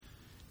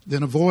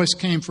Then a voice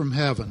came from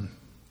heaven.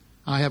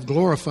 I have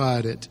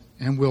glorified it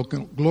and will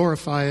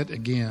glorify it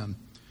again.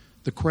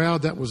 The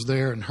crowd that was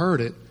there and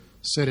heard it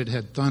said it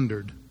had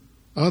thundered.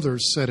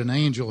 Others said an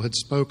angel had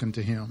spoken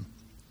to him.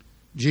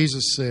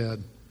 Jesus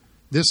said,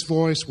 "This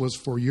voice was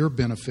for your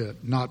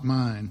benefit, not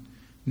mine.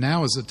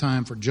 Now is the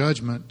time for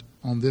judgment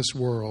on this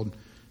world.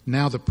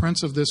 Now the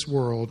prince of this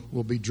world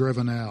will be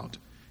driven out.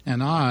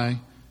 And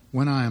I,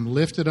 when I am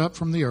lifted up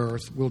from the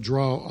earth, will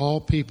draw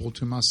all people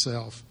to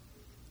myself."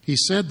 He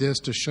said this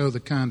to show the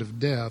kind of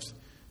death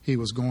he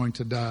was going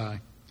to die.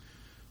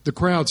 The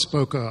crowd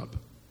spoke up.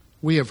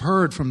 "We have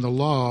heard from the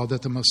law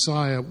that the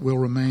Messiah will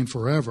remain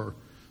forever.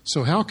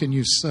 So how can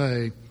you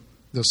say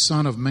the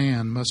Son of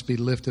Man must be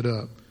lifted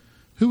up?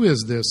 Who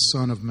is this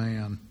Son of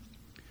Man?"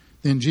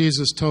 Then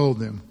Jesus told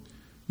them,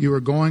 "You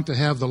are going to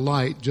have the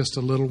light just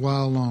a little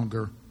while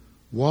longer.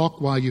 Walk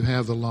while you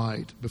have the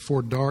light,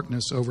 before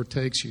darkness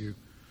overtakes you.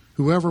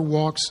 Whoever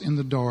walks in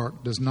the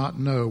dark does not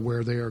know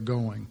where they are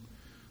going.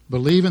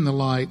 Believe in the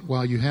light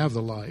while you have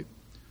the light,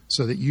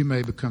 so that you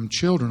may become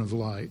children of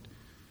light."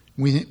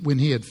 When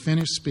he had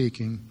finished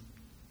speaking,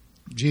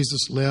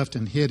 Jesus left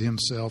and hid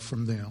himself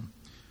from them.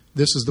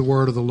 This is the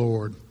word of the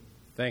Lord.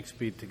 Thanks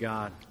be to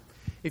God.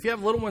 If you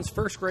have little ones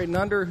first grade and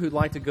under who'd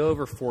like to go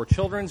over for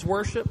children's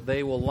worship,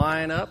 they will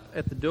line up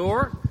at the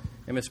door,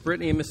 and Miss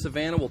Brittany and Miss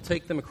Savannah will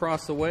take them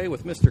across the way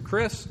with Mr.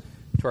 Chris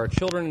to our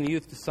Children and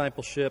Youth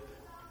Discipleship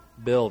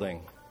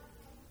building.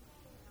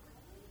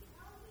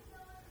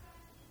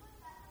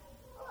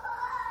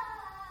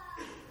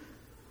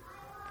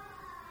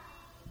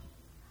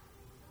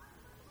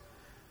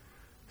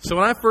 So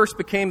when I first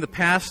became the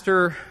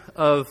pastor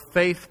of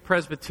Faith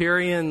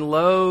Presbyterian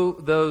Low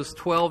those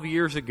 12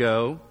 years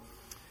ago,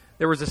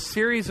 there was a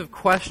series of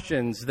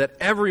questions that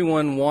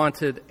everyone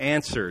wanted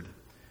answered.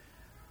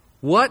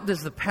 What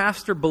does the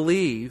pastor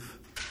believe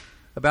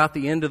about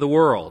the end of the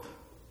world?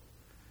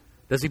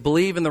 Does he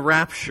believe in the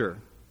rapture?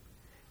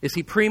 Is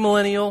he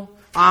premillennial,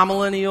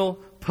 amillennial,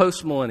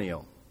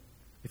 postmillennial?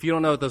 If you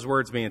don't know what those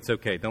words mean, it's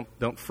okay.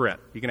 Don't fret.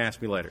 You can ask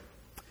me later.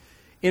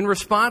 In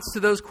response to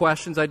those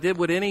questions, I did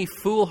what any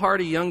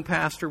foolhardy young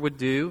pastor would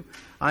do.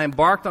 I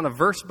embarked on a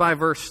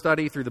verse-by-verse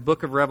study through the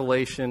book of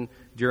Revelation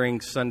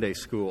during Sunday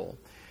school.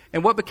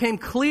 And what became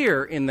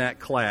clear in that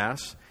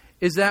class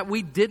is that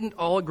we didn't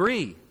all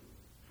agree.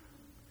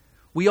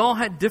 We all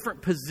had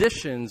different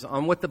positions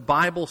on what the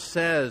Bible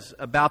says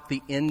about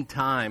the end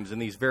times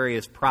and these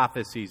various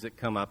prophecies that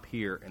come up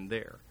here and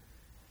there.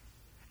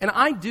 And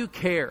I do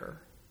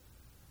care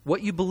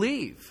what you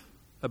believe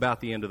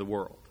about the end of the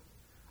world.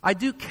 I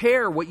do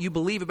care what you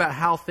believe about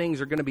how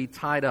things are going to be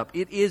tied up.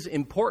 It is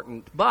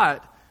important,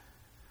 but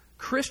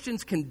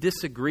Christians can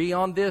disagree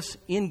on this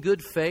in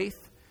good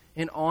faith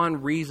and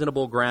on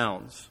reasonable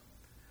grounds.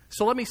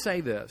 So let me say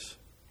this.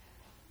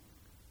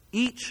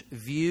 Each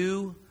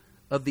view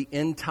of the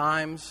end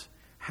times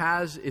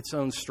has its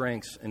own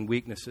strengths and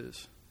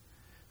weaknesses.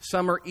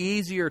 Some are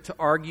easier to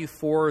argue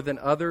for than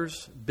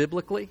others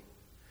biblically.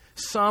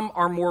 Some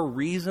are more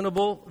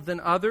reasonable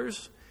than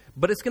others.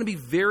 But it's going to be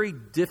very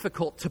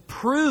difficult to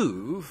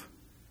prove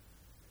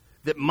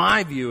that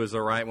my view is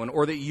the right one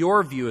or that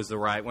your view is the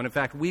right one. In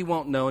fact, we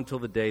won't know until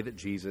the day that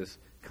Jesus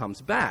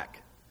comes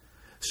back.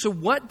 So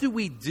what do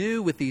we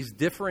do with these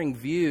differing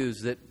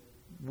views that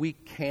we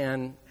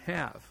can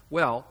have?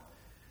 Well,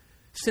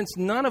 since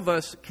none of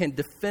us can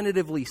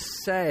definitively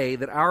say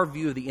that our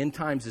view of the end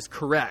times is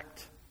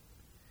correct,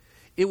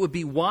 it would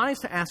be wise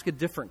to ask a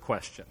different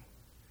question.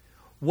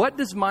 What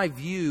does my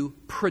view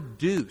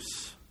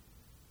produce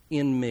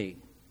in me?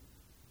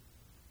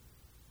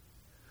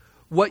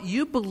 What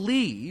you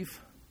believe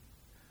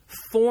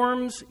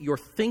forms your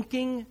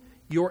thinking,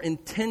 your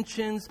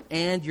intentions,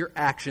 and your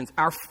actions.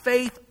 Our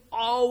faith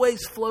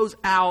always flows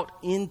out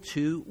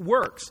into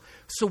works.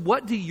 So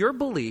what do your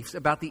beliefs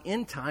about the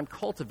end time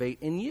cultivate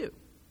in you?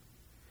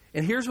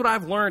 And here's what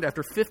I've learned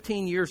after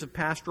 15 years of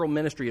pastoral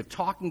ministry, of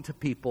talking to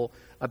people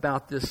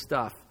about this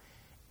stuff.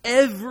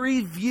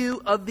 Every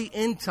view of the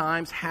end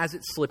times has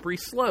its slippery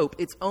slope,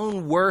 its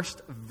own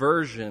worst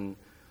version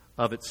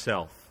of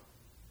itself.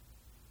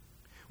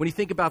 When you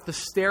think about the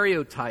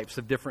stereotypes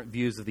of different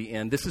views of the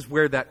end, this is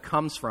where that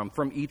comes from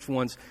each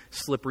one's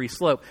slippery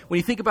slope. When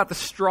you think about the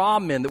straw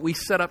men that we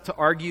set up to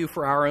argue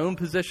for our own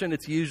position,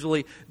 it's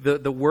usually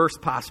the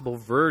worst possible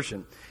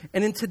version.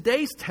 And in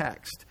today's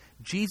text,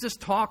 Jesus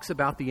talks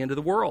about the end of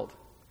the world.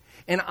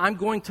 And I'm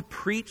going to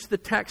preach the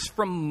text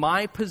from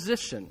my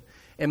position.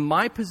 And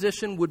my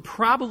position would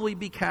probably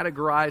be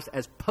categorized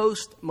as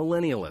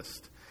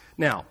post-millennialist.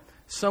 Now,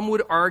 some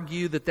would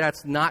argue that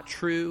that's not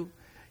true.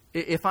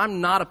 If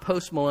I'm not a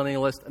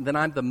post-millennialist, then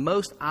I'm the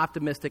most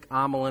optimistic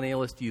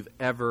amillennialist you've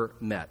ever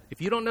met.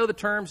 If you don't know the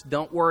terms,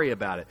 don't worry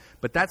about it.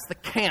 But that's the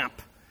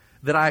camp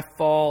that I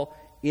fall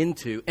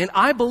into. And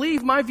I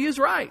believe my view's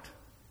right.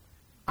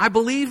 I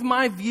believe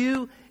my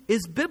view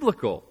is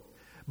biblical.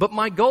 But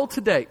my goal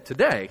today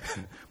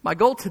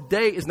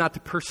is not to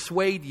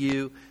persuade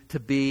you to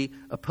be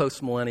a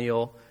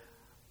postmillennial.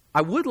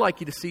 I would like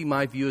you to see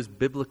my view as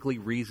biblically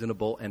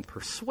reasonable and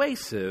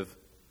persuasive,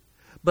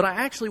 But I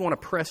actually want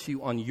to press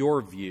you on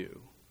your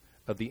view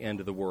of the end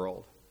of the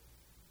world.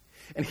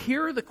 And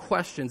here are the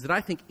questions that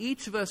I think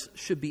each of us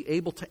should be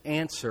able to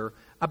answer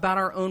about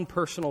our own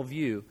personal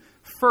view.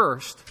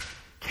 First,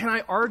 can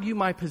I argue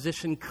my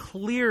position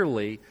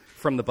clearly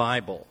from the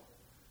Bible?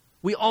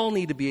 We all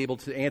need to be able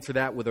to answer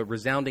that with a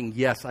resounding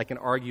yes, I can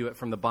argue it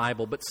from the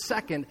Bible. But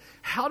second,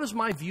 how does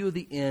my view of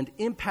the end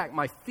impact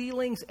my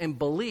feelings and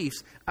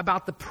beliefs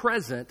about the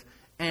present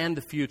and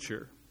the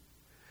future?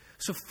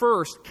 So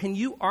first, can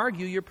you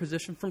argue your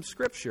position from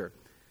Scripture?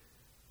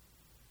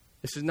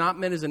 This is not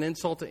meant as an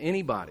insult to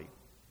anybody,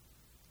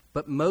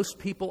 but most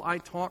people I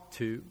talk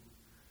to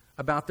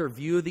about their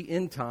view of the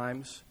end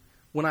times,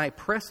 when I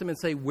press them and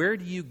say, where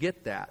do you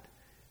get that?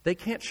 They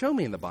can't show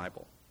me in the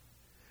Bible.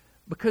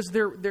 Because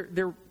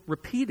they're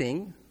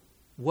repeating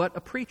what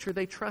a preacher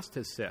they trust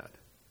has said.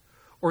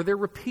 Or they're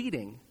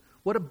repeating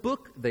what a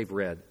book they've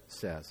read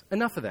says.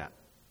 Enough of that.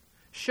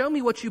 Show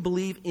me what you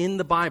believe in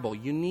the Bible.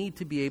 You need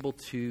to be able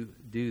to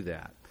do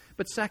that.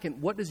 But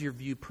second, what does your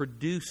view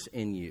produce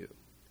in you?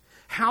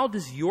 How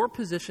does your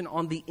position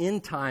on the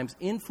end times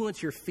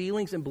influence your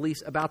feelings and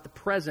beliefs about the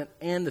present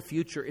and the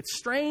future? It's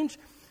strange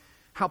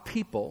how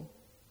people,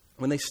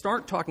 when they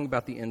start talking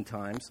about the end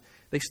times,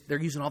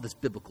 they're using all this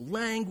biblical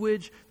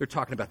language. They're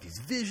talking about these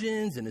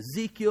visions in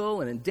Ezekiel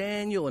and in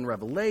Daniel and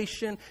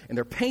Revelation, and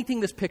they're painting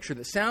this picture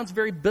that sounds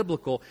very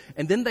biblical,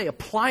 and then they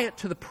apply it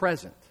to the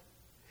present,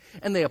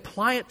 and they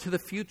apply it to the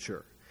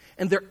future.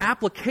 And their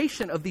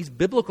application of these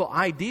biblical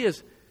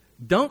ideas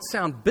don't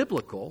sound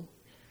biblical,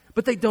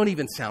 but they don't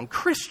even sound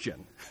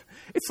Christian.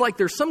 It's like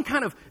there's some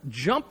kind of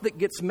jump that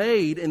gets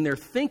made in their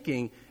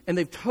thinking, and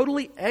they've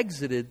totally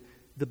exited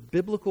the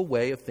biblical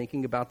way of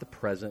thinking about the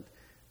present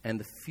and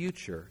the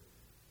future,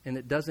 and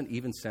it doesn't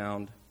even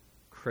sound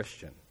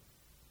Christian.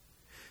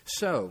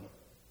 So,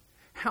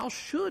 how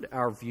should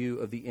our view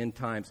of the end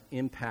times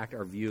impact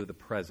our view of the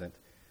present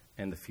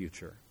and the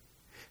future?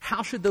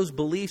 How should those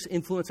beliefs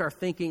influence our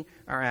thinking,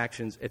 our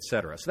actions,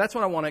 etc.? So that's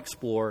what I want to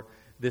explore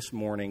this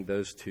morning,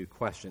 those two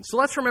questions. So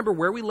let's remember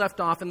where we left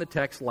off in the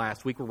text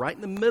last week. We're right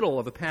in the middle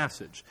of a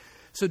passage.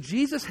 So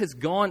Jesus has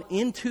gone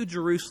into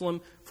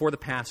Jerusalem for the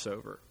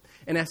Passover.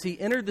 And as he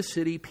entered the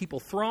city, people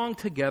thronged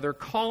together,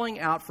 calling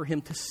out for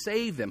him to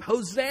save them.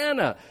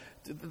 Hosanna,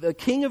 the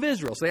King of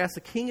Israel. So they asked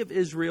the King of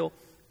Israel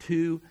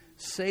to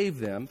save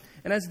them.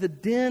 And as the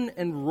din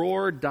and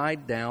roar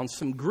died down,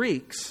 some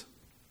Greeks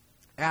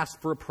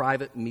asked for a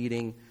private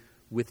meeting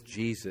with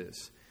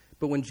Jesus.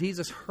 But when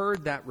Jesus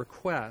heard that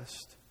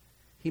request,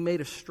 he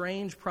made a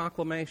strange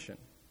proclamation.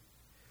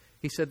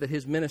 He said that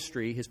his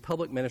ministry, his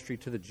public ministry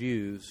to the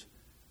Jews,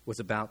 was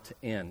about to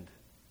end.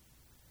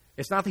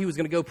 It's not that he was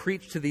going to go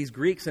preach to these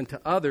Greeks and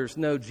to others.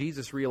 No,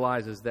 Jesus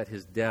realizes that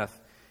his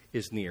death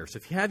is near. So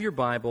if you have your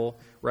Bible,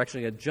 we're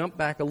actually going to jump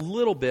back a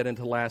little bit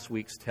into last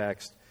week's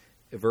text,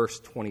 verse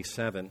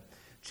 27.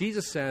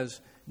 Jesus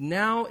says,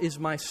 "Now is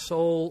my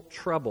soul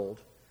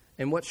troubled,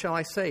 and what shall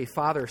I say?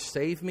 Father,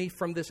 save me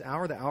from this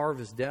hour, the hour of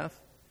his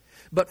death?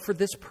 But for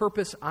this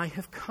purpose I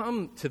have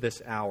come to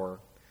this hour.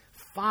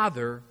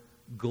 Father,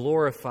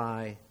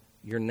 glorify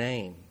your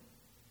name."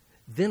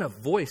 Then a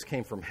voice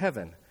came from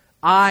heaven.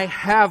 "I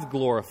have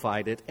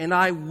glorified it, and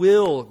I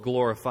will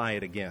glorify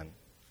it again."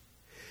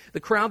 The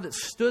crowd that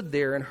stood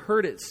there and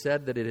heard it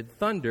said that it had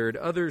thundered.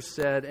 Others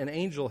said an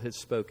angel had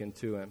spoken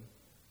to him.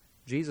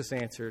 Jesus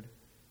answered,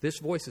 "This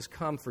voice has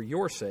come for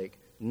your sake,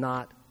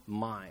 not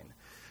mine."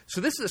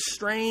 So this is a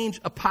strange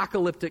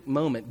apocalyptic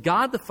moment.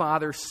 God the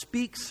Father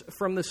speaks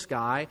from the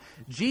sky.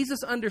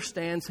 Jesus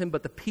understands him,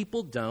 but the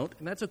people don't.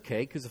 And that's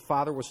okay, because the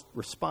Father was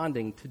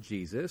responding to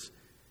Jesus.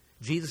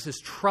 Jesus is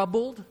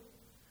troubled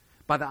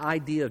by the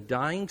idea of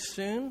dying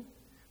soon,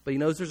 but he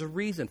knows there's a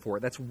reason for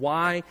it. That's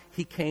why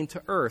he came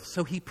to earth.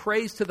 So he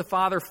prays to the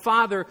Father,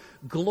 "Father,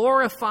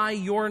 glorify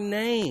your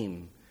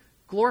name.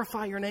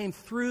 Glorify your name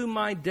through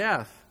my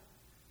death."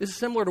 This is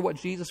similar to what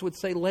Jesus would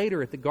say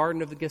later at the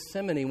Garden of the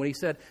Gethsemane when he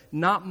said,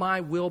 "Not my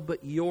will,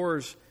 but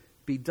yours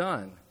be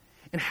done."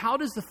 And how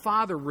does the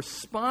Father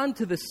respond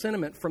to this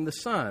sentiment from the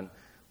Son?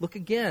 Look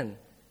again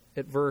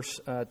at verse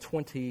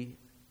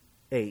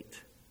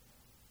 28.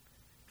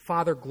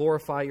 "Father,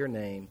 glorify your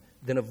name."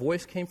 Then a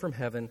voice came from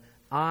heaven,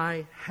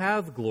 "I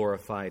have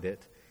glorified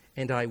it,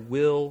 and I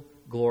will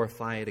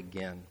glorify it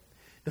again."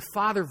 The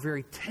Father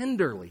very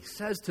tenderly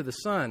says to the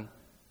Son,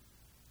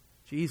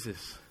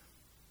 "Jesus,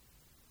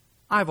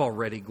 I've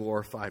already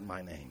glorified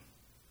my name,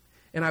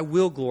 and I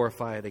will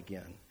glorify it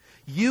again.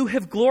 You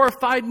have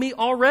glorified me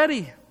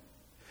already.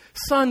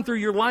 Son, through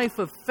your life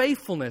of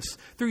faithfulness,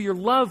 through your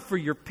love for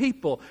your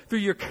people, through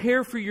your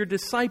care for your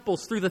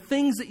disciples, through the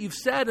things that you've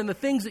said and the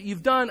things that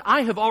you've done,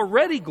 I have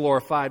already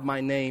glorified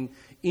my name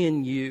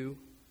in you.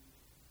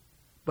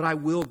 But I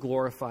will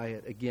glorify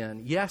it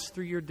again. Yes,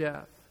 through your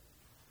death,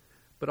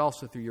 but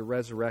also through your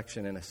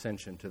resurrection and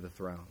ascension to the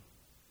throne."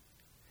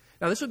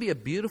 Now, this would be a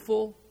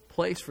beautiful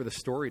place for the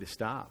story to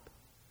stop.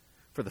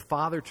 For the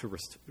Father to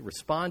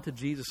respond to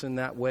Jesus in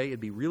that way, it'd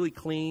be really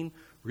clean,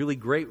 really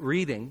great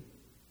reading,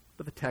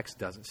 but the text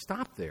doesn't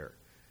stop there.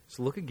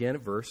 So look again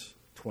at verse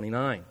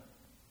 29.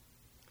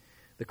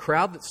 The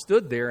crowd that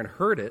stood there and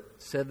heard it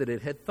said that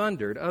it had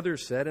thundered.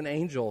 Others said, an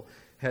angel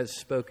has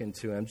spoken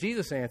to him.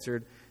 Jesus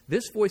answered,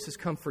 this voice has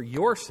come for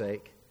your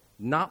sake,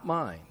 not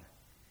mine.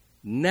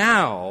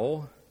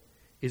 Now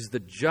is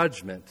the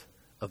judgment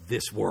of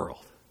this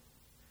world.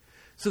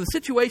 So the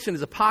situation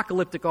is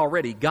apocalyptic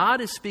already. God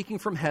is speaking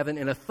from heaven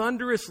in a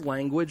thunderous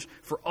language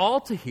for all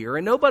to hear,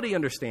 and nobody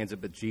understands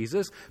it but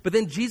Jesus. But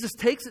then Jesus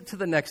takes it to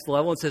the next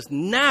level and says,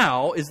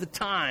 now is the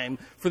time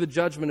for the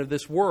judgment of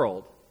this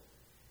world.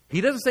 He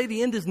doesn't say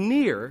the end is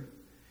near.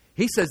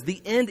 He says the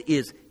end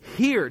is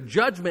here.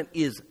 Judgment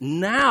is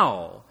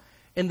now.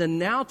 And the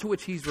now to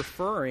which he's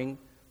referring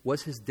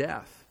was his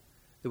death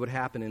that would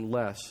happen in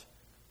less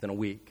than a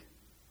week.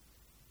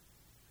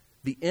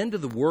 The end of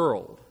the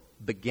world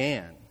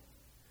began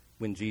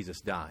when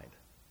Jesus died.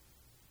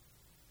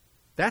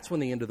 That's when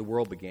the end of the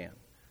world began,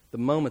 the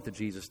moment that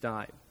Jesus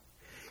died.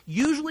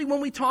 Usually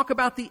when we talk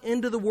about the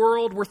end of the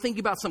world, we're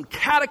thinking about some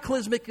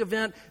cataclysmic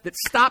event that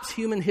stops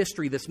human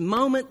history, this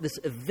moment, this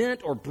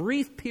event or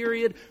brief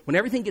period when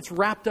everything gets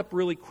wrapped up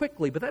really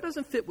quickly. But that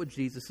doesn't fit what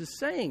Jesus is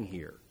saying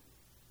here.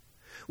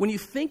 When you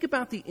think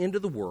about the end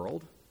of the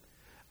world,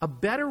 a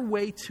better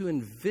way to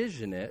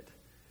envision it,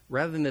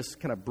 rather than this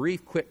kind of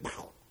brief, quick,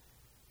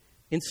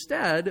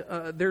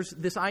 instead, there's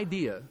this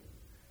idea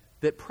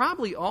that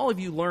probably all of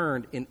you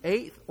learned in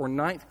 8th or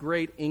 9th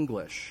grade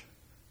English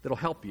that'll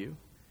help you.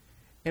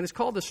 And it's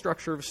called the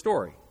structure of a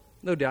story.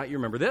 No doubt you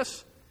remember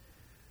this.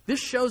 This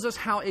shows us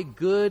how a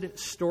good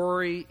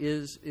story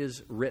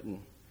is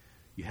written.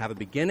 You have a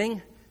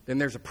beginning, then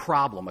there's a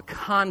problem, a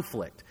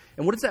conflict.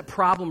 And what does that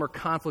problem or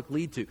conflict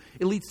lead to?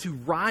 It leads to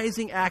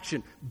rising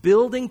action,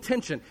 building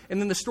tension,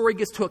 and then the story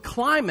gets to a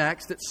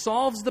climax that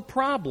solves the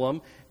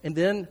problem, and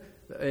then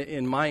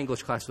in my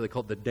English class, they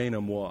call it the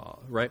denouement,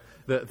 right?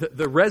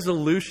 The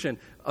resolution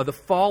of the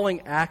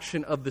falling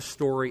action of the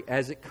story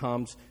as it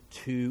comes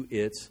to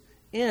its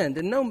end.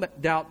 And no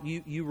doubt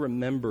you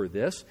remember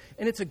this.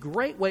 And it's a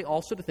great way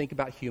also to think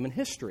about human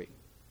history.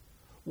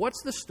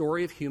 What's the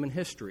story of human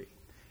history?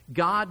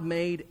 God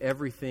made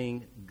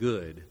everything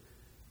good,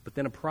 but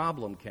then a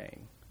problem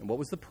came. And what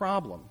was the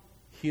problem?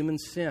 Human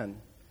sin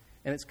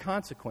and its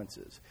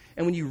consequences.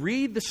 And when you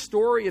read the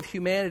story of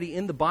humanity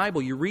in the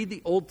Bible, you read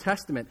the Old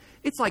Testament,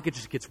 it's like it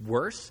just gets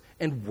worse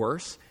and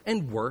worse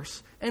and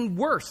worse and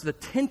worse. The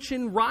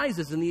tension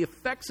rises and the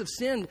effects of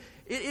sin,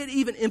 it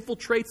even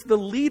infiltrates the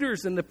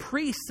leaders and the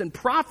priests and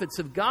prophets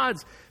of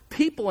God's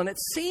people. And it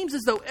seems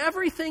as though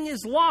everything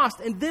is lost.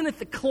 And then at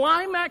the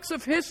climax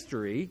of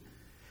history,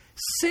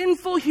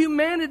 sinful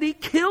humanity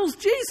kills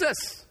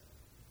Jesus,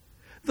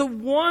 the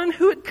one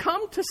who had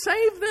come to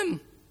save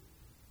them.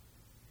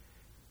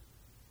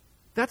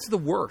 That's the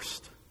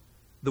worst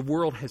the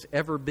world has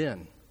ever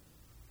been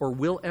or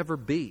will ever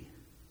be.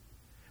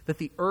 That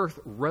the earth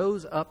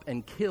rose up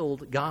and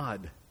killed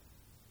God.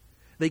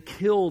 They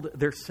killed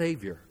their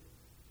Savior.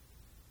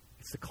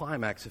 It's the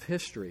climax of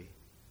history.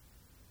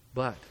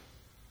 But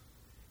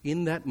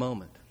in that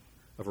moment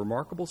of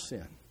remarkable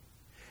sin,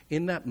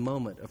 in that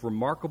moment of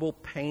remarkable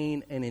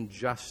pain and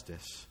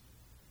injustice,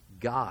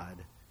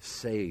 God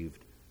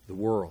saved the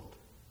world.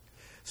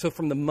 So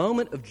from the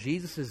moment of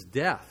Jesus'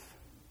 death,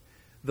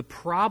 the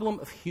problem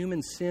of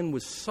human sin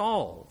was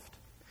solved,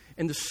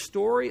 and the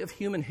story of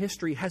human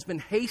history has been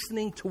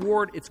hastening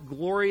toward its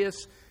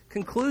glorious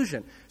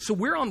conclusion. So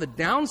we're on the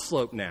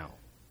downslope now.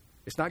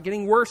 It's not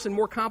getting worse and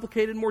more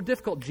complicated and more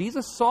difficult.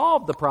 Jesus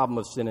solved the problem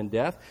of sin and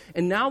death,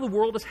 and now the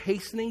world is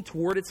hastening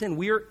toward its end.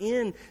 We are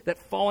in that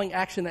falling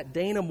action, that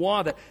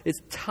denouement, that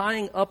is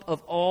tying up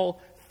of all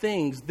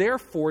things.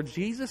 Therefore,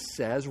 Jesus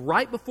says,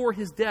 right before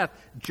his death,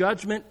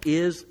 judgment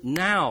is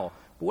now.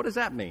 But what does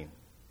that mean?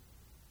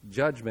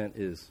 Judgment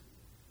is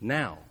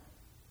now.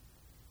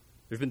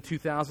 There's been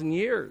 2,000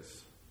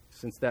 years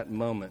since that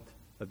moment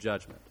of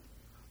judgment.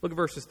 Look at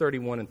verses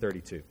 31 and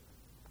 32.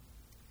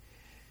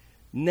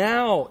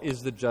 Now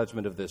is the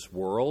judgment of this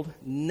world.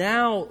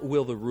 Now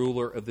will the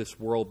ruler of this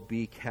world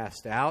be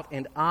cast out.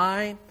 And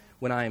I,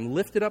 when I am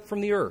lifted up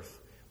from the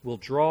earth, will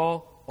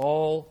draw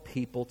all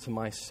people to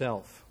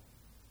myself.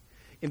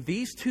 In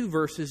these two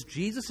verses,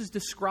 Jesus is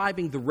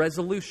describing the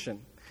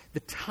resolution, the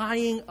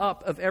tying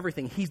up of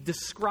everything. He's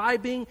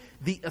describing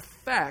the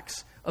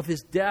effects of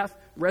his death,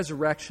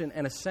 resurrection,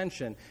 and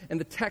ascension. And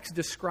the text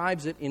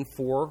describes it in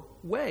 4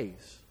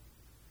 ways.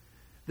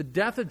 The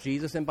death of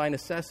Jesus, and by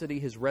necessity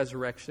his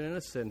resurrection and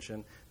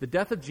ascension, the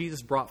death of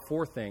Jesus brought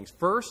 4 things.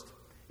 First,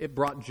 it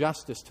brought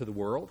justice to the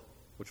world,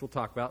 which we'll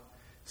talk about.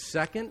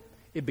 Second,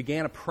 it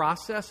began a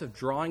process of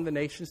drawing the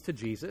nations to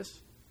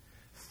Jesus.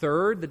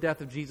 Third, the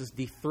death of Jesus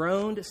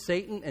dethroned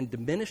Satan and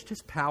diminished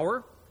his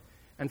power.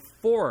 And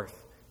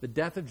fourth, the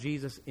death of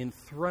Jesus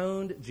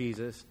enthroned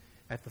Jesus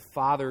at the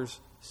Father's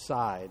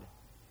side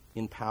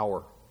in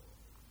power.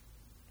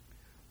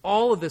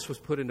 All of this was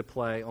put into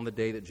play on the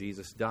day that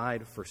Jesus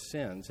died for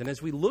sins. And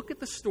as we look at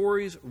the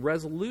story's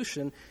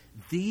resolution,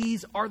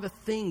 these are the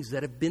things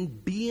that have been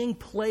being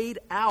played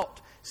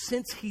out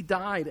since he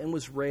died and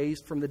was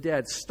raised from the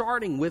dead,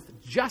 starting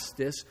with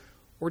justice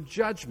or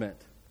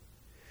judgment.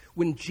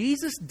 When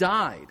Jesus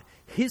died,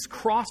 His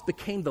cross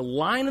became the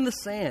line in the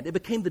sand. It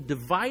became the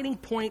dividing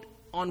point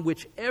on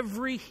which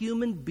every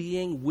human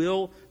being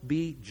will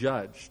be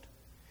judged.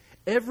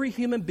 Every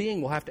human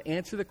being will have to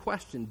answer the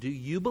question, do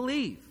you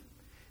believe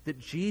that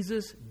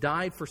Jesus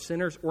died for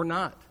sinners or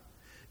not?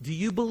 Do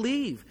you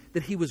believe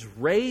that he was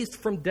raised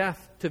from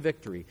death to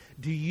victory?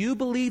 Do you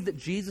believe that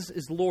Jesus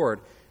is Lord?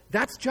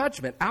 That's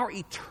judgment. Our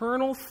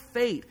eternal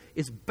fate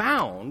is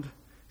bound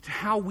to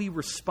how we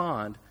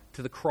respond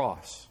to the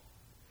cross.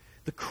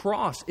 The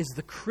cross is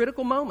the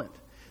critical moment,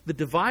 the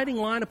dividing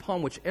line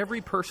upon which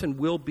every person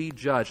will be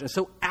judged. And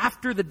so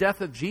after the death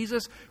of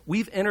Jesus,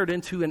 we've entered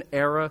into an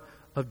era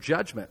of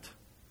judgment,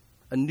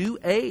 a new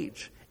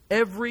age.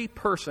 Every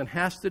person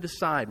has to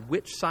decide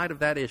which side of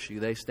that issue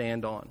they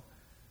stand on.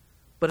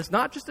 But it's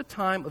not just a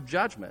time of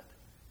judgment.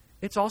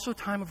 It's also a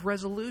time of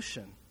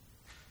resolution.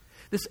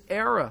 This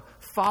era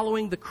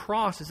following the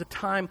cross is a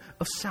time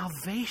of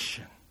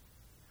salvation.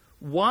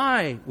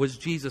 Why was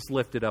Jesus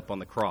lifted up on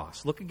the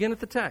cross? Look again at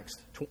the text,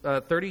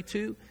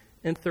 32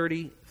 and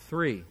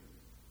 33.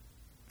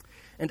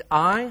 And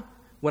I,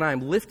 when I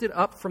am lifted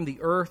up from the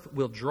earth,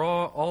 will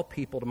draw all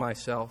people to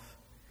myself.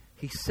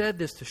 He said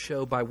this to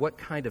show by what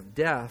kind of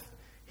death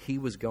he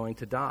was going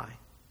to die.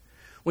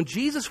 When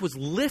Jesus was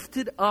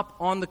lifted up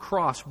on the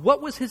cross,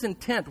 what was his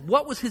intent?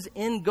 What was his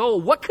end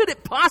goal? What could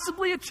it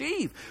possibly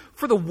achieve?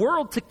 For the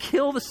world to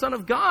kill the Son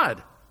of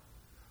God.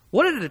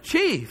 What did it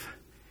achieve?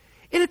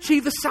 It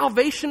achieved the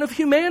salvation of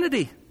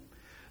humanity.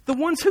 The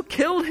ones who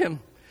killed him.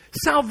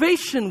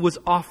 Salvation was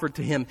offered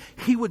to him.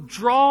 He would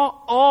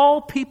draw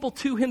all people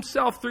to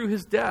himself through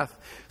his death.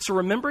 So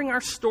remembering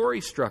our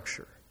story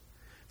structure,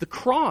 the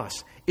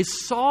cross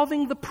is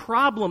solving the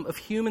problem of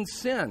human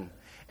sin.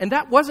 And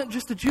that wasn't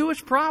just a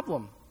Jewish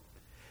problem.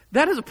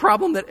 That is a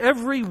problem that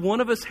every one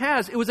of us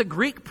has. It was a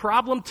Greek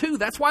problem too.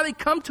 That's why they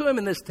come to him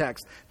in this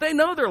text. They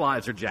know their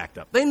lives are jacked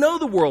up. They know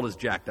the world is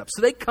jacked up.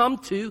 So they come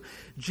to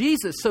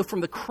Jesus. So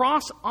from the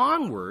cross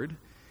onward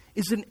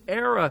is an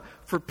era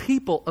for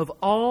people of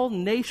all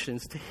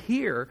nations to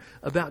hear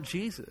about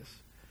Jesus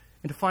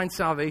and to find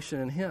salvation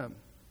in him.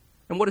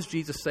 And what does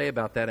Jesus say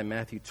about that in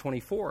Matthew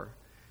 24?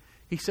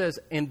 He says,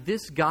 "And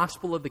this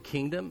gospel of the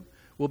kingdom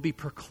will be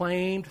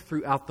proclaimed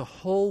throughout the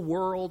whole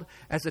world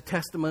as a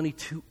testimony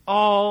to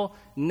all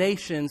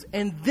nations,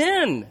 and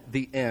then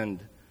the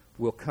end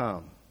will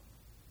come."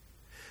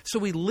 So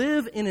we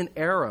live in an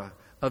era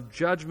of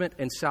judgment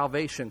and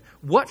salvation.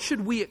 What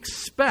should we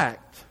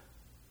expect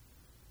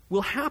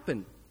will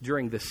happen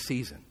during this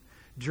season,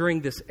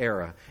 during this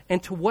era?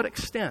 And to what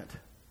extent?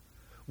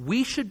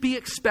 We should be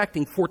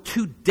expecting for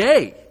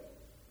today,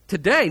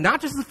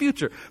 not just the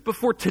future, but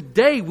for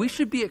today, we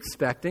should be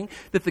expecting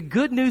that the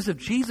good news of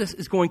Jesus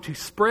is going to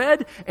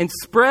spread and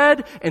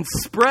spread and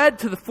spread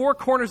to the four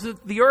corners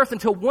of the earth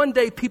until one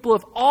day people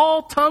of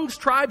all tongues,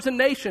 tribes, and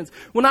nations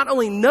will not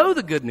only know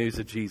the good news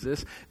of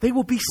Jesus, they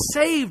will be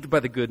saved by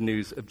the good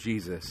news of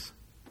Jesus.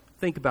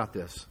 Think about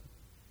this.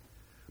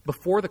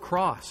 Before the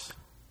cross,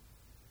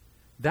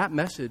 that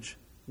message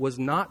was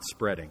not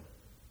spreading.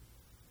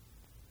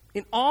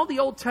 In all the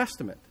Old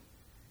Testament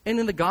and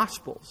in the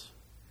Gospels,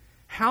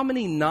 how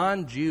many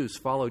non-Jews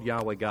followed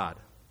Yahweh God?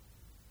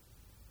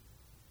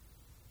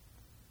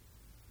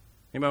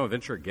 Anybody want to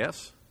venture a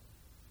guess?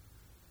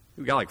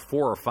 We got like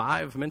 4 or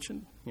 5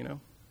 mentioned, in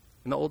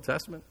the Old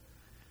Testament.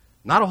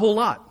 Not a whole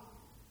lot.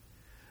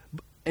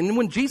 And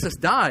when Jesus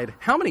died,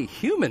 how many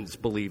humans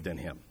believed in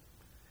him?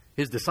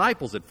 His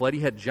disciples had fled.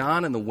 He had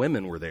John and the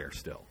women were there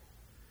still.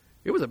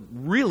 It was a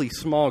really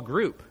small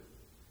group.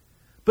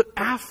 But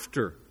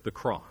after the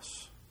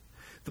cross,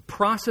 the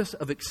process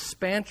of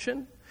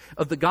expansion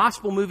of the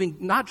gospel moving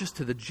not just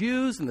to the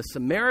Jews and the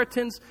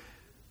Samaritans,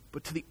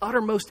 but to the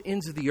uttermost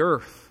ends of the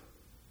earth,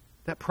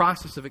 that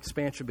process of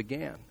expansion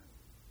began.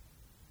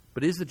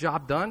 But is the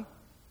job done?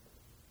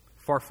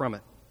 Far from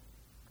it.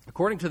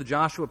 According to the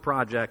Joshua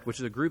Project, which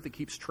is a group that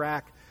keeps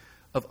track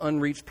of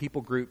unreached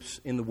people groups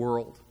in the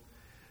world,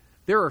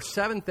 there are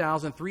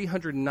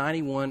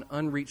 7,391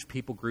 unreached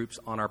people groups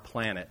on our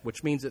planet,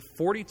 which means that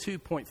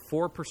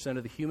 42.4%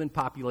 of the human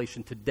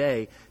population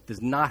today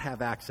does not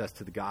have access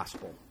to the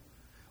gospel.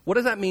 What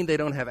does that mean they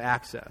don't have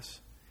access?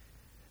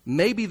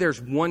 Maybe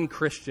there's one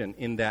Christian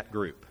in that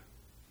group,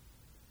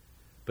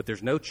 but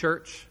there's no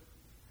church,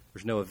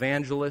 there's no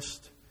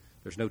evangelist,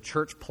 there's no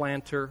church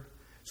planter,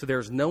 so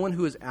there's no one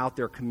who is out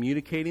there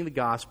communicating the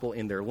gospel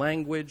in their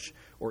language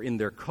or in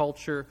their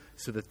culture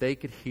so that they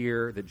could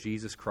hear that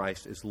Jesus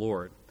Christ is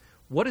Lord.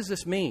 What does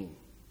this mean?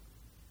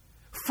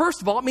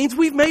 First of all, it means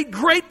we've made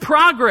great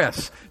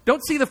progress.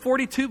 Don't see the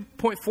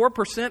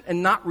 42.4%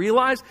 and not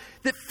realize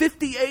that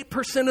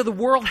 58% of the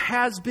world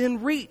has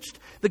been reached.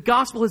 The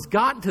gospel has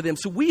gotten to them.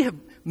 So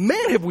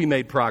have we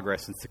made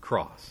progress since the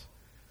cross.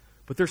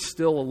 But there's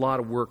still a lot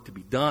of work to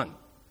be done.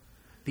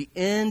 The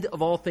end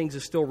of all things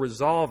is still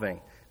resolving.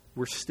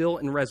 We're still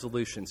in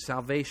resolution.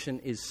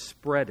 Salvation is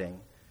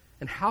spreading.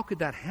 And how could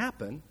that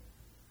happen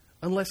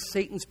unless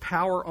Satan's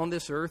power on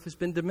this earth has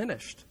been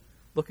diminished?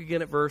 Look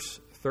again at verse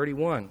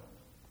 31.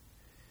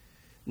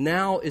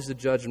 Now is the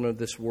judgment of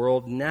this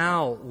world.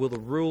 Now will the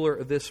ruler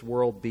of this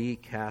world be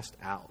cast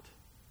out.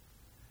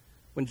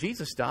 When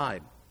Jesus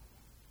died,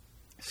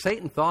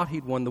 Satan thought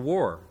he'd won the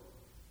war,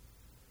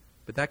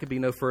 but that could be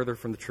no further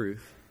from the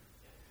truth.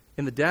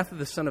 In the death of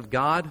the Son of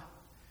God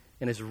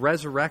and his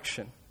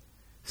resurrection,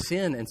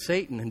 sin and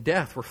Satan and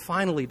death were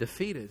finally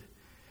defeated.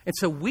 And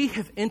so we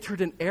have entered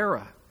an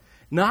era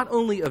not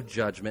only of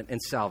judgment and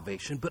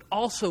salvation, but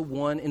also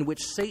one in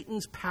which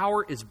Satan's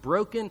power is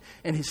broken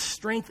and his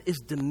strength is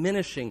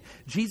diminishing.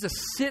 Jesus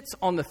sits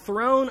on the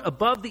throne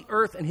above the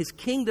earth and his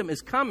kingdom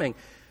is coming.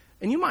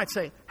 And you might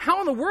say, how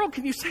in the world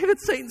can you say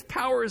that Satan's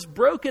power is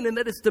broken and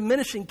that it's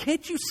diminishing?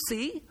 Can't you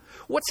see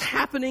what's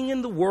happening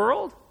in the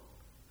world?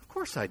 Of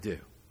course I do.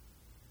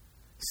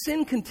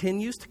 Sin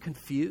continues to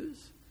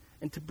confuse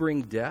and to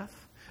bring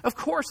death. Of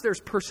course,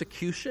 there's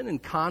persecution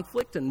and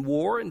conflict and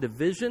war and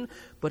division,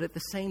 but at the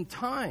same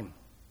time,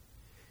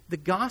 the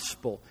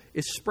gospel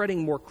is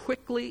spreading more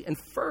quickly and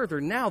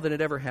further now than it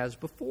ever has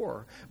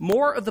before.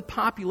 More of the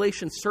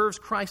population serves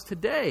Christ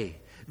today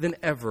than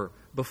ever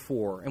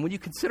before. And when you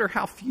consider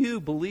how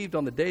few believed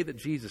on the day that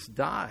Jesus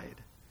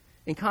died,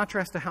 in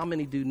contrast to how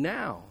many do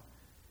now,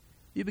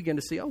 you begin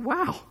to see, oh,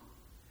 wow,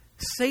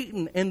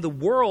 Satan and the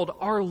world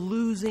are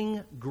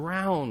losing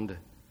ground.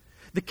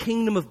 The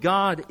kingdom of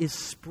God is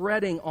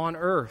spreading on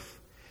earth.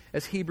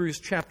 As Hebrews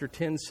chapter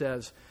 10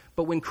 says,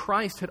 but when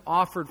Christ had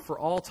offered for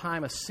all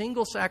time a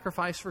single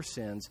sacrifice for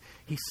sins,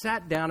 he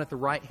sat down at the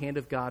right hand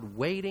of God,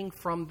 waiting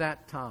from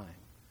that time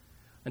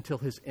until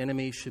his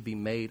enemies should be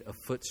made a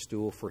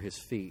footstool for his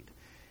feet.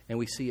 And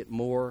we see it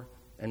more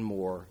and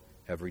more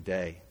every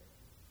day.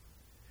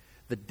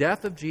 The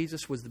death of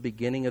Jesus was the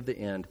beginning of the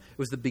end. It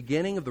was the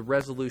beginning of the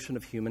resolution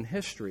of human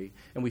history.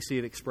 And we see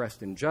it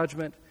expressed in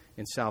judgment,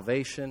 in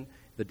salvation,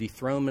 the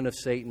dethronement of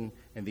Satan,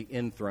 and the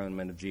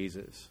enthronement of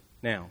Jesus.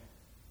 Now,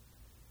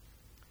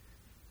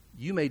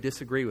 you may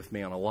disagree with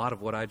me on a lot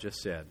of what I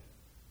just said.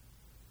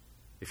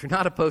 If you're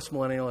not a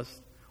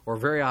postmillennialist or a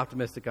very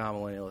optimistic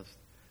amillennialist,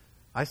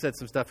 I said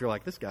some stuff you're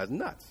like, this guy's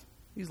nuts.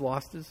 He's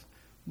lost his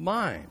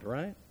mind,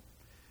 right?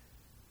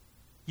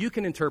 You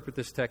can interpret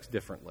this text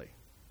differently.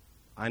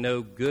 I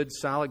know good,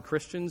 solid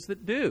Christians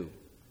that do.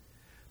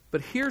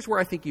 But here's where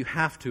I think you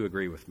have to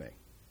agree with me.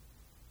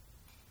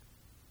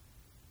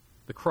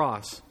 The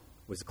cross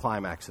was the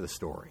climax of the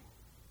story.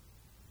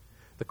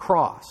 The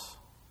cross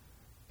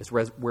is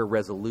where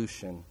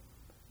resolution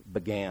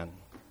began.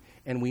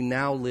 And we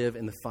now live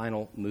in the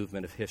final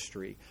movement of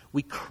history.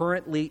 We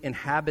currently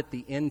inhabit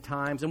the end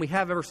times, and we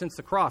have ever since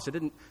the cross.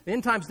 The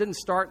end times didn't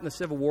start in the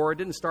Civil War. It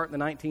didn't start in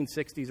the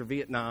 1960s or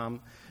Vietnam.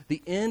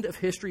 The end of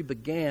history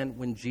began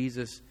when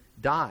Jesus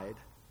died.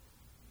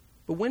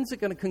 But when's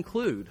it going to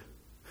conclude?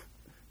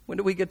 When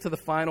do we get to the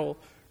final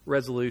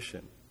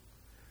resolution?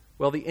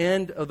 Well, the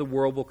end of the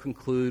world will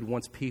conclude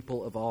once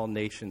people of all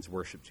nations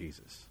worship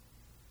Jesus.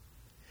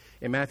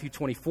 In Matthew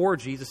 24,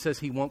 Jesus says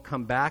he won't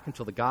come back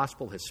until the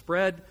gospel has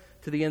spread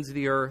to the ends of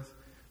the earth.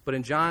 But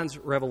in John's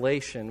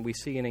Revelation, we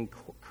see an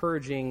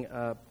encouraging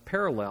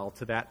parallel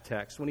to that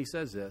text when he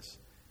says this.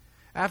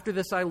 After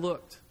this I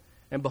looked,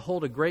 and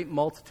behold, a great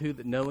multitude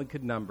that no one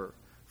could number,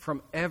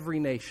 from every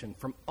nation,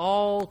 from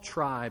all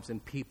tribes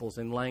and peoples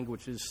and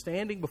languages,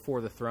 standing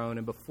before the throne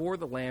and before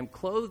the Lamb,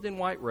 clothed in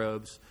white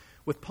robes,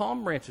 with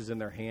palm branches in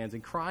their hands,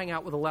 and crying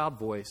out with a loud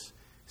voice,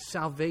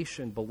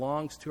 salvation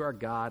belongs to our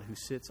God who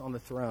sits on the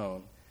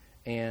throne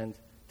and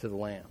to the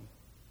Lamb.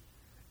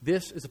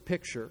 This is a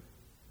picture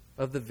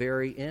of the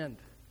very end.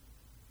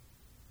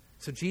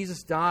 So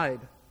Jesus died,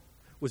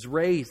 was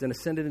raised, and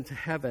ascended into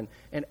heaven,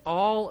 and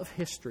all of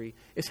history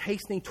is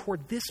hastening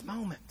toward this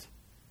moment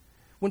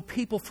when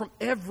people from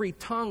every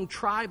tongue,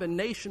 tribe, and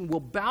nation will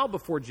bow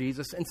before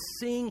Jesus and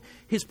sing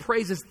his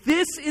praises.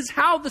 This is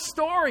how the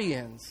story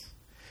ends.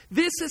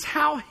 This is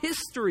how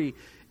history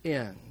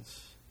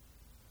ends.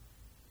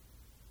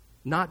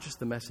 Not just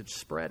the message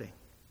spreading,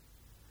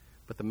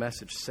 but the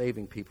message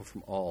saving people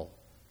from all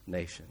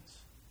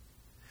nations.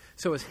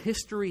 So as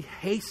history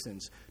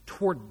hastens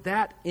toward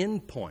that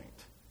end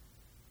point,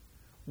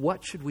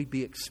 what should we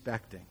be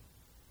expecting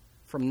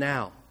from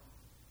now,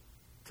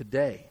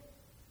 today,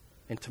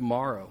 and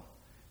tomorrow,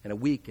 and a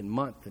week, and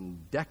month,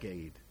 and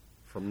decade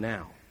from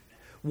now?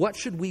 What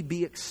should we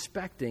be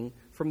expecting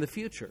from the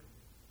future?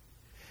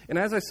 And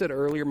as I said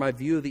earlier, my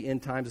view of the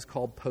end times is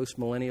called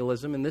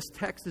postmillennialism, and this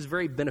text is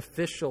very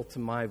beneficial to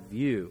my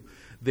view.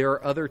 There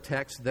are other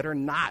texts that are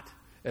not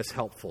as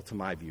helpful to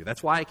my view.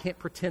 That's why I can't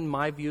pretend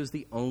my view is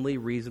the only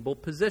reasonable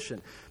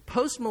position.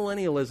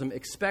 Postmillennialism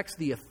expects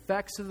the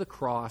effects of the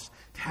cross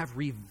to have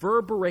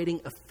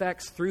reverberating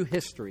effects through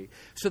history,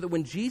 so that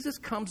when Jesus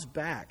comes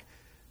back,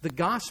 the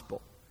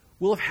gospel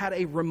will have had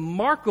a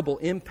remarkable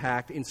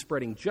impact in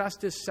spreading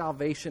justice,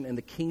 salvation, and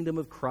the kingdom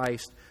of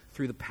Christ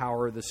through the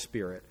power of the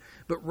Spirit.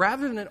 But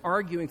rather than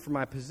arguing for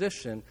my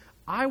position,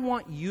 I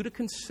want you to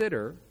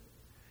consider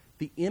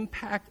the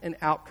impact and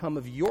outcome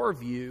of your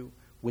view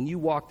when you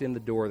walked in the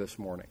door this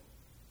morning.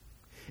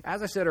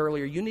 As I said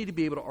earlier, you need to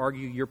be able to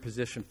argue your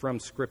position from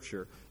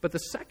Scripture. But the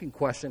second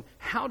question,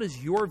 how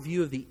does your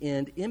view of the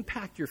end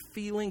impact your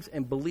feelings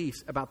and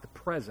beliefs about the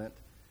present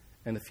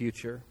and the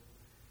future?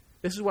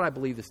 This is what I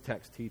believe this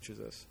text teaches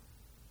us.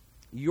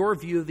 Your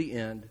view of the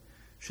end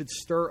should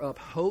stir up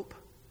hope,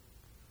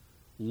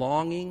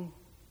 longing,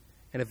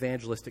 and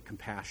evangelistic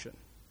compassion.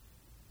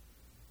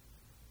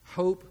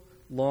 Hope,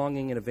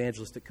 longing, and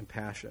evangelistic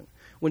compassion.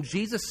 When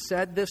Jesus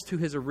said this to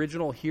his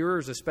original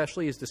hearers,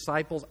 especially his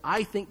disciples,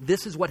 I think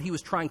this is what he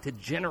was trying to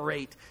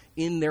generate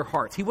in their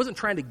hearts. He wasn't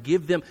trying to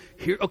give them,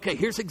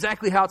 here's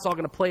exactly how it's all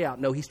going to play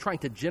out. No, he's trying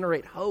to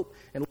generate hope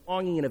and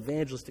longing and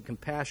evangelistic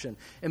compassion.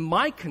 And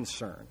my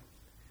concern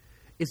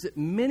is that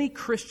many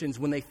Christians,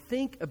 when they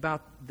think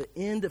about the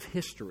end of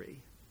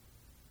history,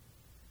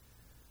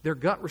 their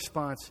gut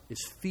response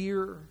is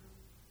fear,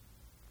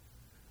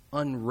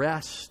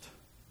 unrest,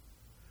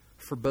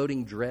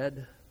 foreboding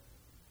dread.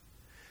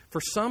 For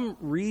some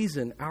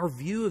reason, our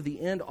view of the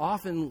end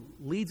often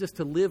leads us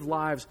to live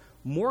lives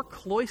more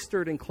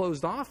cloistered and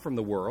closed off from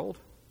the world,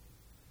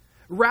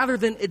 rather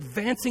than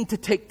advancing to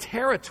take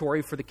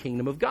territory for the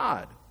kingdom of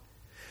God.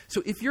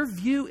 So if your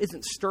view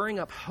isn't stirring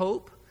up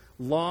hope,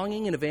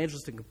 longing, and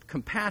evangelistic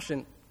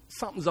compassion,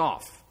 something's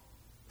off.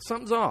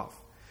 Something's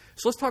off.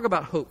 So let's talk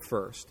about hope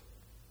first.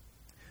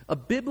 A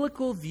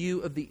biblical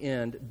view of the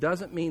end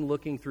doesn't mean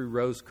looking through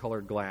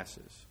rose-colored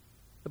glasses.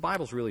 The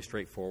Bible's really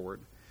straightforward.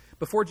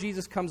 Before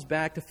Jesus comes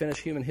back to finish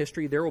human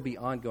history, there will be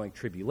ongoing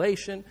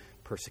tribulation,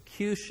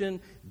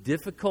 persecution,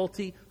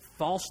 difficulty,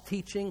 false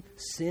teaching,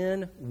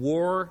 sin,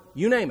 war,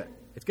 you name it.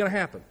 It's going to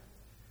happen.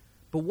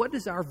 But what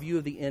does our view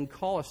of the end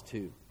call us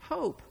to?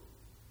 Hope.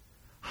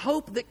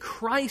 Hope that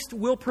Christ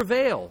will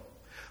prevail.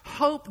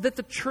 Hope that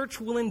the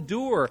church will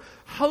endure.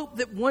 Hope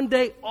that one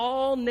day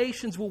all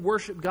nations will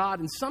worship God.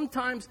 And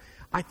sometimes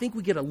I think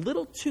we get a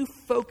little too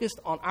focused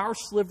on our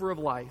sliver of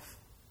life.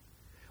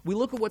 We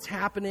look at what's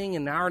happening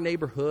in our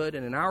neighborhood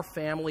and in our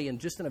family and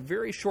just in a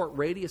very short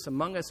radius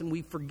among us, and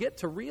we forget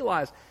to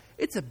realize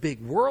it's a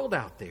big world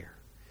out there.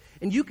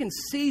 And you can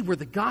see where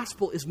the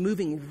gospel is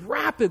moving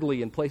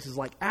rapidly in places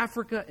like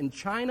Africa and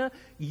China.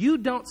 You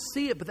don't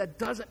see it, but that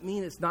doesn't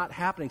mean it's not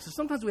happening. So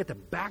sometimes we have to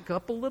back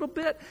up a little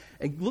bit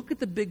and look at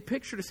the big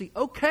picture to see,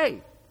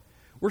 okay,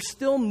 we're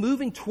still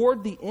moving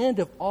toward the end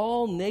of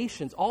all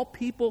nations, all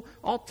people,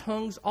 all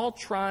tongues, all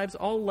tribes,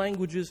 all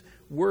languages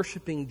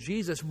worshiping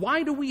Jesus.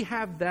 Why do we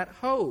have that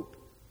hope?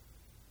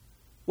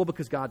 Well,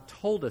 because God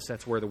told us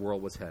that's where the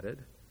world was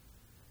headed,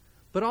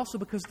 but also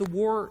because the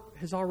war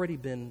has already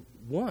been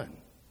won.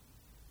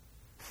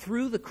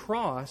 Through the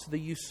cross, the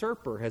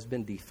usurper has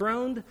been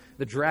dethroned,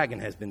 the dragon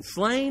has been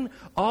slain,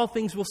 all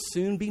things will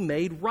soon be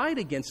made right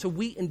again. So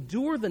we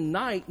endure the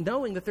night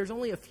knowing that there's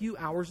only a few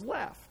hours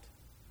left.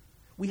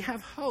 We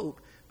have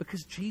hope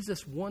because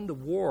Jesus won the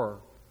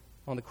war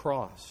on the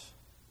cross.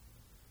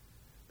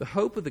 The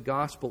hope of the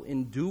gospel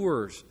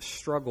endures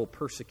struggle,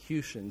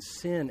 persecution,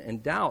 sin,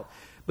 and doubt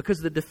because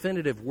the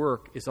definitive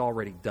work is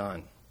already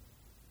done.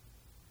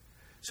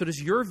 So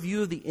does your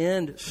view of the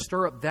end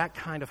stir up that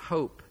kind of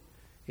hope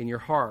in your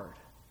heart?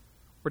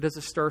 Or does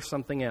it stir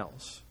something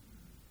else?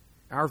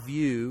 Our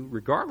view,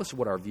 regardless of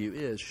what our view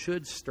is,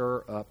 should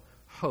stir up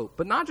hope.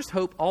 But not just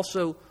hope,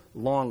 also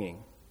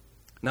longing.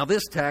 Now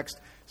this text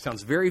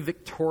sounds very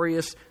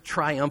victorious,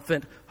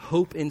 triumphant,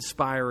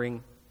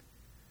 hope-inspiring.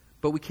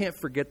 But we can't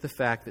forget the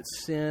fact that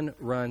sin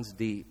runs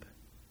deep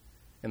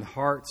in the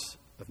hearts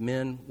of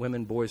men,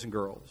 women, boys, and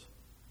girls.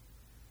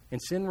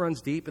 And sin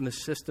runs deep in the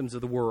systems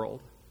of the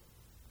world.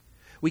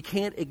 We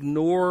can't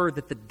ignore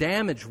that the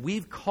damage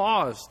we've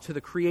caused to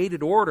the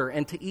created order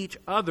and to each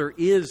other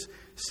is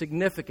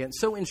significant.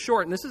 So in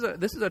short, and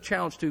this is a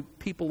challenge to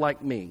people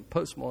like me,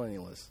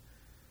 postmillennialists,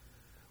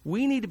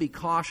 we need to be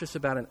cautious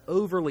about an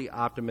overly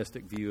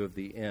optimistic view of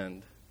the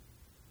end.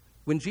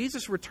 When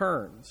Jesus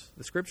returns,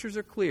 the scriptures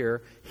are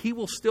clear, he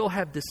will still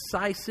have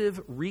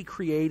decisive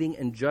recreating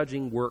and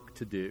judging work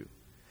to do.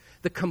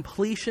 The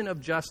completion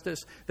of justice,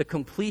 the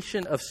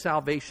completion of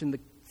salvation, the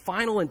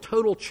final and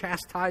total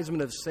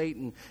chastisement of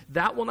Satan,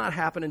 that will not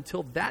happen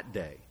until that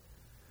day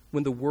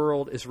when the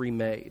world is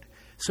remade.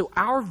 So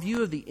our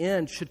view of the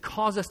end should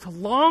cause us to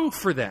long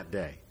for that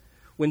day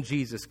when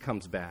Jesus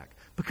comes back.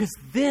 Because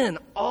then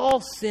all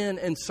sin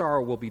and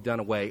sorrow will be done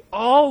away.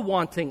 All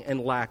wanting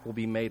and lack will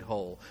be made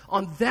whole.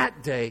 On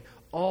that day,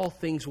 all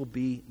things will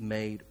be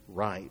made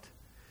right.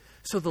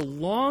 So the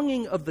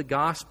longing of the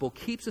gospel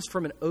keeps us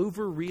from an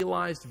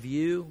over-realized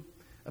view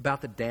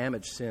about the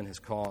damage sin has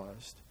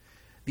caused.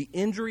 The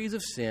injuries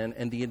of sin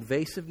and the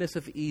invasiveness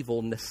of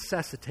evil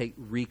necessitate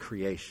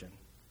recreation.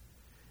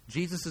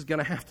 Jesus is going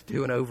to have to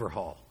do an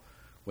overhaul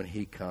when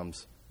he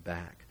comes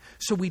back.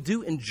 So we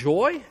do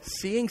enjoy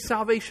seeing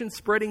salvation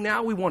spreading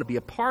now. We want to be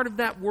a part of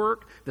that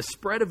work, the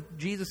spread of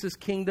Jesus'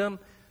 kingdom.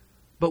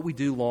 But we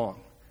do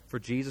long for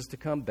Jesus to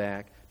come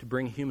back to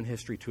bring human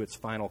history to its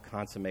final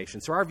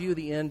consummation. So our view of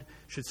the end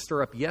should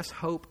stir up, yes,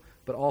 hope,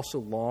 but also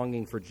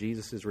longing for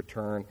Jesus'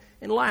 return.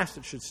 And last,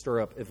 it should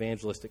stir up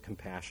evangelistic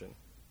compassion.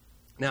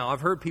 Now,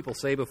 I've heard people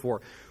say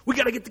before, we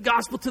got to get the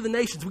gospel to the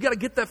nations. We got to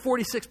get that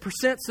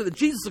 46% so that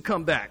Jesus will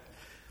come back.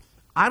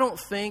 I don't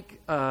think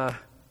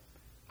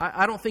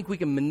we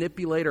can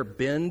manipulate or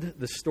bend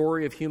the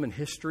story of human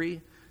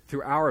history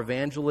through our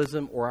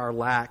evangelism or our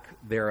lack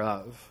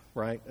thereof,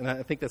 right? And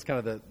I think that's kind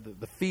of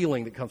the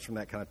feeling that comes from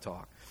that kind of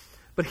talk.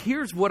 But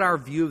here's what our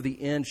view of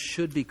the end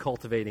should be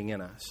cultivating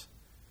in us.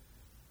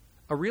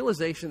 A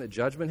realization that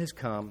judgment has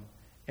come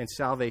and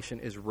salvation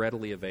is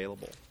readily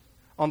available.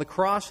 On the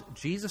cross,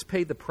 Jesus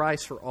paid the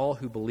price for all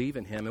who believe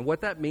in him. And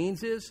what that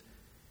means is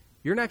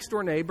your next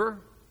door neighbor,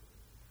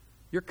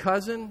 your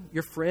cousin,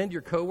 your friend,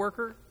 your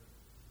coworker,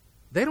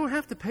 they don't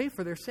have to pay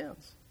for their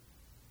sins.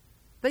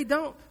 They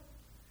don't.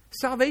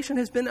 Salvation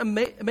has been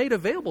made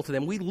available to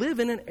them. We live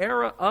in an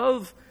era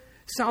of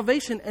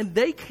salvation, and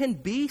they can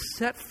be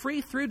set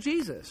free through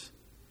Jesus.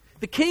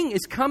 The King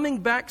is coming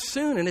back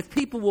soon, and if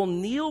people will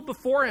kneel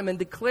before him and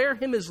declare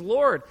him as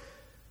Lord,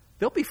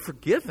 they'll be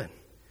forgiven.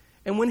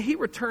 And when he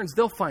returns,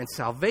 they'll find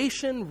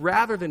salvation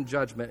rather than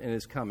judgment in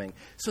his coming.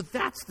 So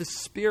that's the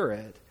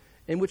spirit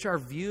in which our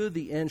view of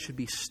the end should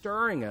be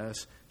stirring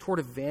us toward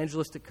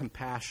evangelistic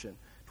compassion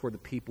toward the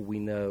people we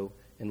know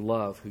and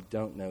love who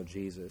don't know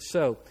Jesus.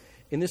 So,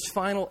 in this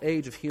final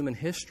age of human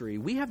history,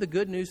 we have the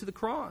good news of the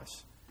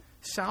cross.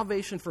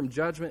 Salvation from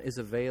judgment is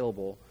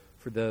available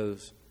for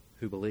those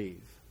who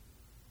believe.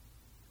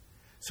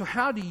 So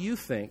how do you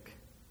think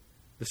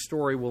the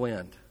story will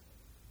end?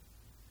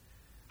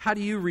 How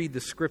do you read the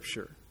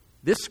Scripture,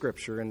 this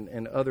Scripture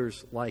and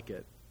others like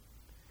it?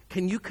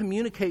 Can you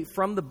communicate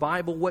from the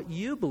Bible what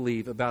you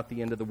believe about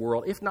the end of the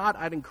world? If not,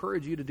 I'd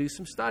encourage you to do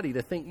some study,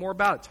 to think more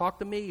about it. Talk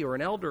to me or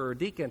an elder or a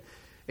deacon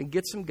and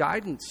get some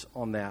guidance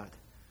on that.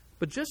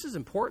 But just as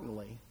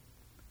importantly,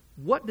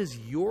 what does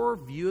your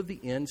view of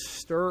the end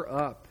stir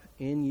up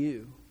in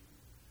you?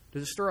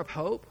 Does it stir up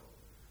hope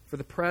for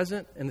the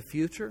present and the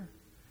future?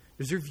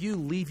 Does your view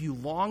leave you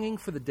longing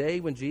for the day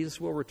when Jesus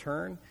will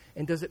return?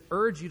 And does it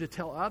urge you to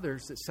tell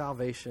others that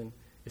salvation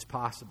is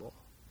possible?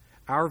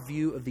 Our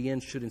view of the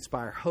end should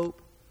inspire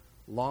hope,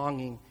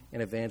 longing,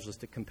 and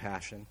evangelistic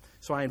compassion.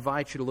 So I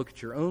invite you to look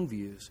at your own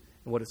views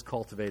and what it's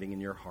cultivating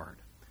in your heart.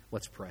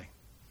 Let's pray.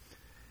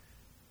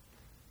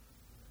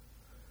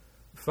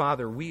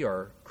 Father, we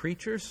are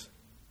creatures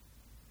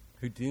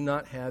who do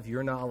not have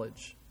your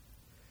knowledge,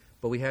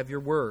 but we have your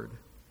word.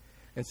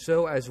 And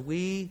so as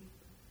we,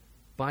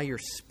 by your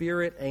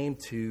Spirit, aim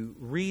to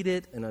read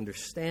it and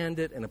understand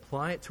it and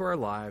apply it to our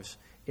lives,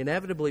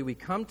 inevitably we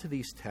come to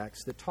these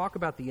texts that talk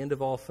about the end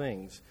of all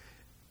things,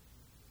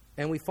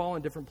 and we fall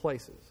in different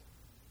places.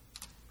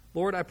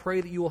 Lord, I pray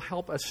that you will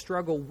help us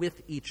struggle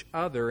with each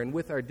other and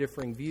with our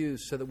differing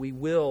views so that we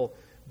will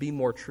be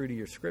more true to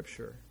your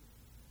Scripture.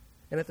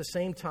 And at the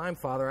same time,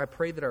 Father, I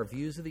pray that our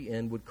views of the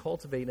end would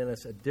cultivate in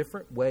us a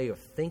different way of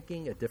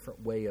thinking, a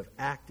different way of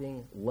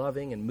acting,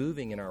 loving, and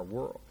moving in our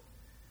world.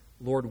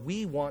 Lord,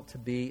 we want to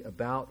be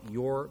about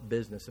your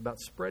business, about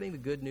spreading the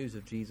good news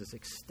of Jesus,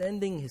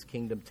 extending his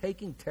kingdom,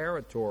 taking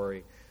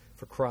territory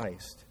for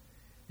Christ.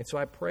 And so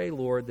I pray,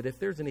 Lord, that if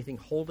there's anything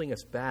holding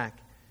us back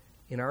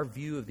in our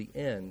view of the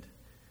end,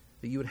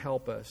 that you would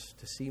help us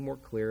to see more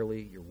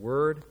clearly your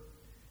word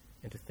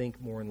and to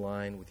think more in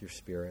line with your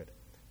Spirit.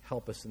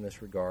 Help us in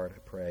this regard, I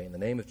pray. In the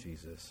name of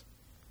Jesus,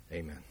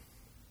 amen.